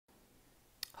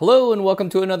Hello and welcome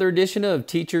to another edition of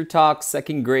Teacher Talk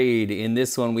Second Grade. In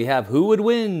this one we have Who Would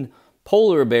Win?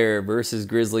 Polar Bear versus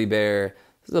Grizzly Bear.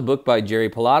 This is a book by Jerry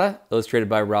Pallotta, illustrated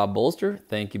by Rob Bolster.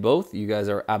 Thank you both. You guys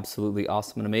are absolutely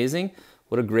awesome and amazing.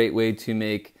 What a great way to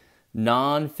make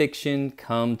nonfiction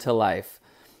come to life.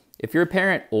 If you're a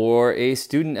parent or a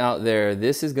student out there,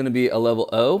 this is going to be a level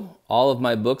O. All of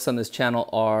my books on this channel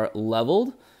are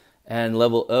leveled. And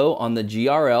level O on the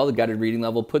GRL, the guided reading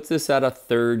level, puts this at a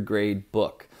third grade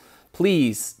book.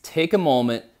 Please take a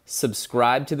moment,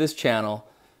 subscribe to this channel.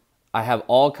 I have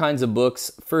all kinds of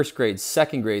books, first grade,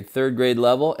 second grade, third grade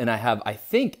level, and I have, I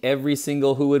think, every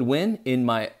single Who Would Win in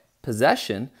my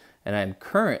possession, and I'm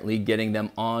currently getting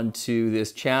them onto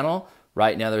this channel.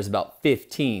 Right now there's about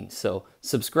 15, so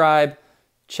subscribe,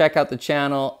 check out the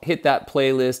channel, hit that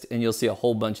playlist, and you'll see a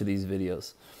whole bunch of these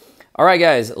videos. All right,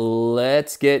 guys,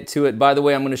 let's get to it. By the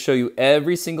way, I'm going to show you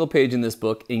every single page in this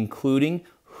book, including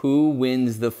who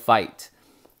wins the fight.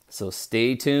 So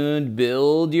stay tuned,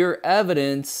 build your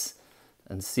evidence,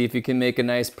 and see if you can make a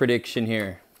nice prediction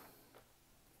here.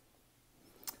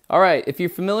 All right, if you're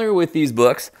familiar with these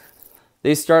books,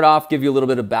 they start off, give you a little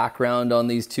bit of background on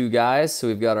these two guys. So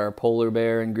we've got our polar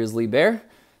bear and grizzly bear.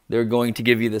 They're going to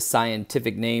give you the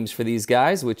scientific names for these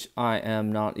guys, which I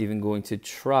am not even going to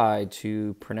try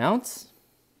to pronounce.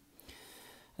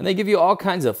 And they give you all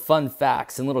kinds of fun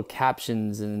facts and little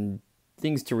captions and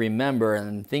things to remember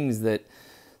and things that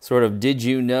sort of did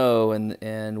you know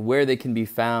and where they can be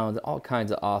found. All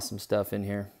kinds of awesome stuff in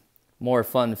here. More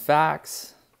fun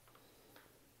facts.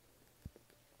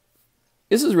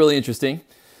 This is really interesting.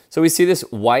 So we see this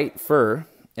white fur,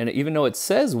 and even though it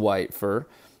says white fur,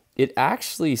 it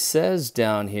actually says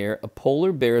down here, a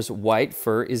polar bear's white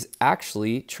fur is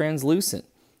actually translucent.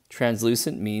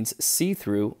 Translucent means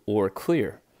see-through or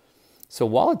clear. So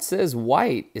while it says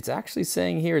white, it's actually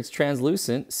saying here it's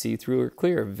translucent, see-through or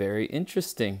clear. Very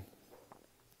interesting.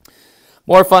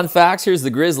 More fun facts. Here's the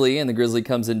grizzly, and the grizzly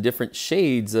comes in different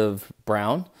shades of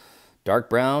brown. Dark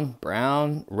brown,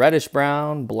 brown, reddish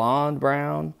brown, blonde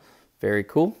brown. Very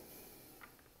cool.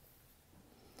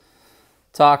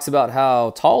 Talks about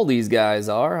how tall these guys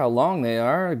are, how long they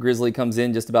are. A grizzly comes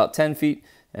in just about 10 feet,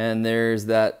 and there's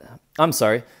that,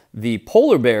 the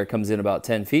polar bear comes in about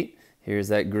 10 feet. Here's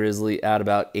that grizzly at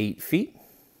about 8 feet.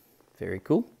 Very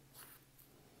cool.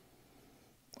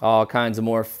 All kinds of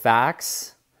more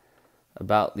facts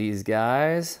about these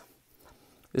guys.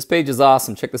 This page is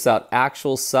awesome. Check this out.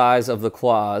 Actual size of the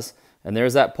claws. And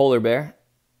there's that polar bear.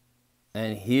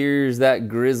 And here's that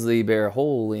grizzly bear.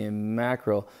 Holy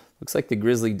mackerel. Looks like the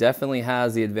grizzly definitely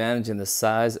has the advantage in the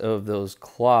size of those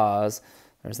claws.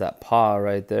 There's that paw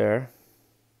right there.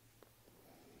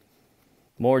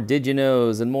 More did you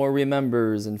knows and more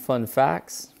remembers and fun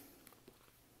facts.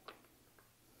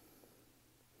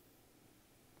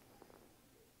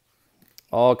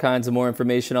 All kinds of more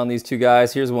information on these two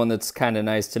guys. Here's one that's kind of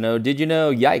nice to know. Did you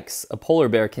know, yikes, a polar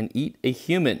bear can eat a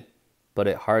human, but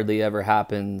it hardly ever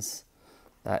happens.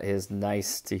 That is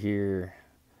nice to hear.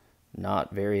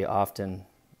 Not very often.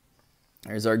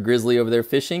 There's our grizzly over there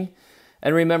fishing.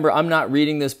 And remember, I'm not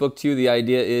reading this book to you. The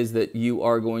idea is that you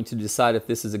are going to decide if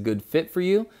this is a good fit for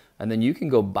you. And then you can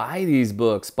go buy these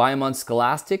books. Buy them on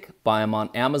Scholastic. Buy them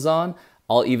on Amazon.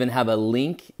 I'll even have a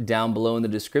link down below in the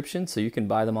description so you can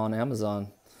buy them on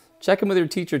Amazon. Check them with your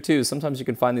teacher too. Sometimes you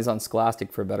can find these on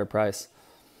Scholastic for a better price.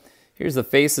 Here's the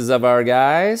faces of our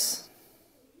guys.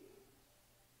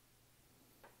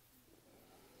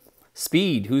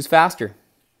 Speed. Who's faster?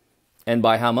 And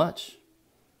by how much?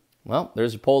 Well,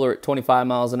 there's a polar at 25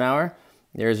 miles an hour.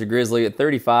 There's a grizzly at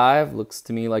 35. Looks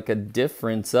to me like a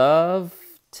difference of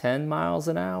 10 miles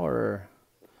an hour.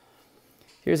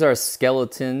 Here's our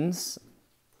skeletons.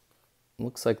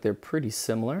 Looks like they're pretty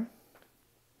similar.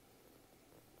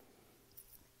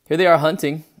 Here they are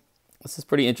hunting. This is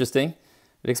pretty interesting.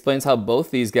 It explains how both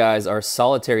these guys are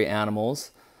solitary animals.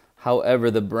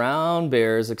 However, the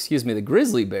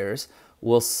grizzly bears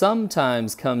will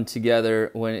sometimes come together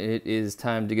when it is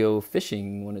time to go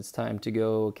fishing, when it's time to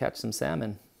go catch some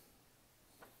salmon.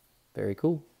 Very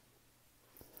cool.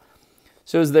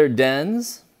 Shows their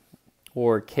dens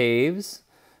or caves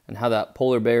and how that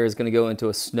polar bear is going to go into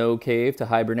a snow cave to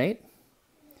hibernate,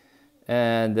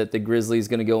 and that the grizzly is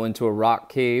going to go into a rock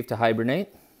cave to hibernate.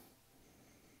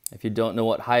 If you don't know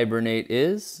what hibernate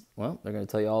is, well, they're going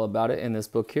to tell you all about it in this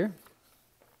book here.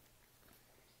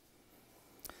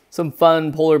 Some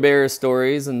fun polar bear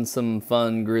stories and some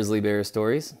fun grizzly bear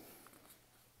stories.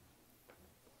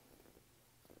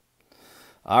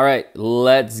 All right,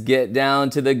 let's get down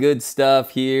to the good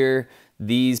stuff here.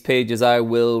 These pages I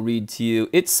will read to you.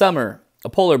 It's summer, A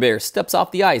polar bear steps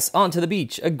off the ice onto the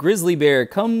beach. A grizzly bear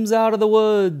comes out of the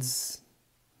woods.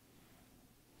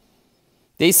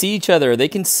 They see each other. They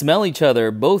can smell each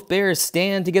other. Both bears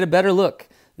stand to get a better look.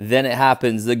 Then it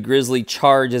happens. The grizzly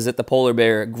charges at the polar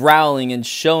bear, growling and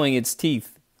showing its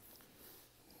teeth.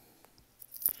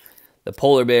 The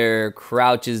polar bear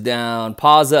crouches down,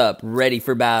 paws up, ready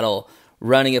for battle.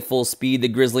 Running at full speed, the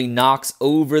grizzly knocks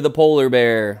over the polar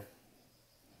bear.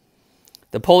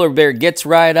 The polar bear gets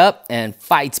right up and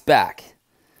fights back.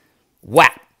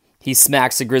 Whap! He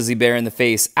smacks the grizzly bear in the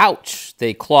face. Ouch!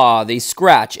 They claw, they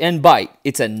scratch, and bite.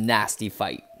 It's a nasty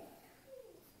fight.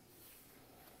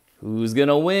 Who's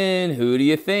gonna win? Who do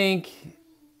you think?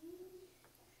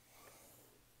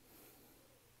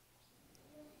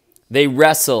 They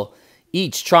wrestle,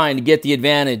 each trying to get the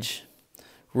advantage.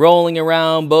 Rolling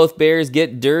around, both bears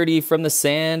get dirty from the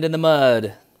sand and the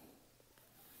mud.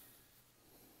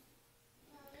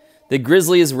 The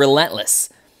grizzly is relentless.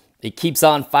 It keeps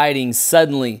on fighting.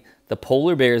 Suddenly, the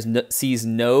polar bear sees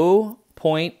no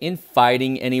point in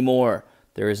fighting anymore.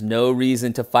 There is no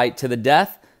reason to fight to the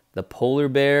death. The polar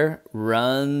bear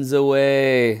runs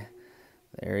away.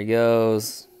 There he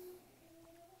goes.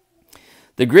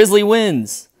 The grizzly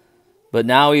wins, but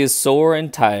now he is sore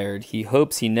and tired. He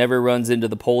hopes he never runs into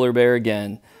the polar bear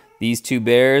again. These two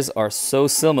bears are so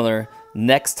similar.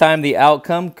 Next time the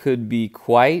outcome could be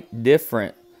quite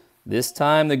different. This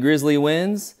time the grizzly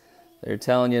wins. They're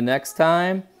telling you next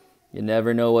time, you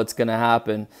never know what's going to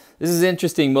happen. This is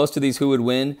interesting. Most of these who would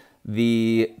win,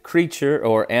 the creature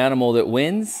or animal that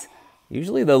wins,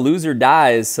 usually the loser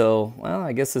dies. So, well,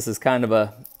 I guess this is kind of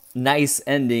a nice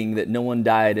ending that no one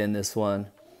died in this one.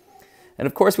 And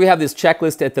of course, we have this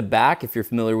checklist at the back if you're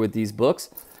familiar with these books.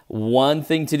 One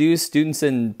thing to do, students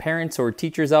and parents or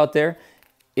teachers out there,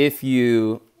 if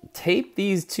you tape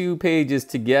these 2 pages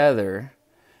together,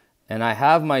 and I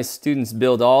have my students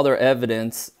build all their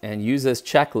evidence and use this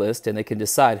checklist, and they can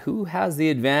decide who has the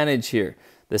advantage here.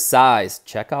 The size,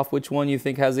 check off which one you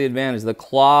think has the advantage. The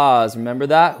claws, remember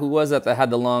that? Who was that had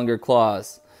the longer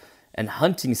claws? And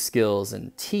hunting skills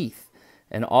and teeth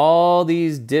and all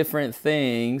these different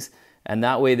things. And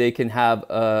that way they can have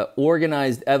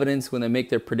organized evidence when they make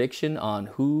their prediction on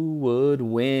who would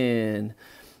win.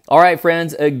 All right,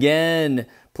 friends, again,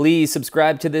 please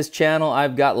subscribe to this channel.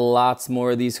 I've got lots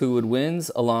more of these Who Would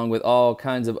Wins along with all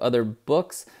kinds of other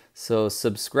books. So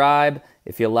subscribe.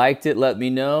 If you liked it, let me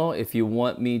know. If you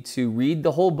want me to read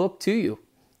the whole book to you,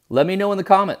 let me know in the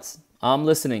comments. I'm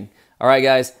listening. All right,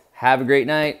 guys, have a great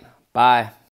night. Bye.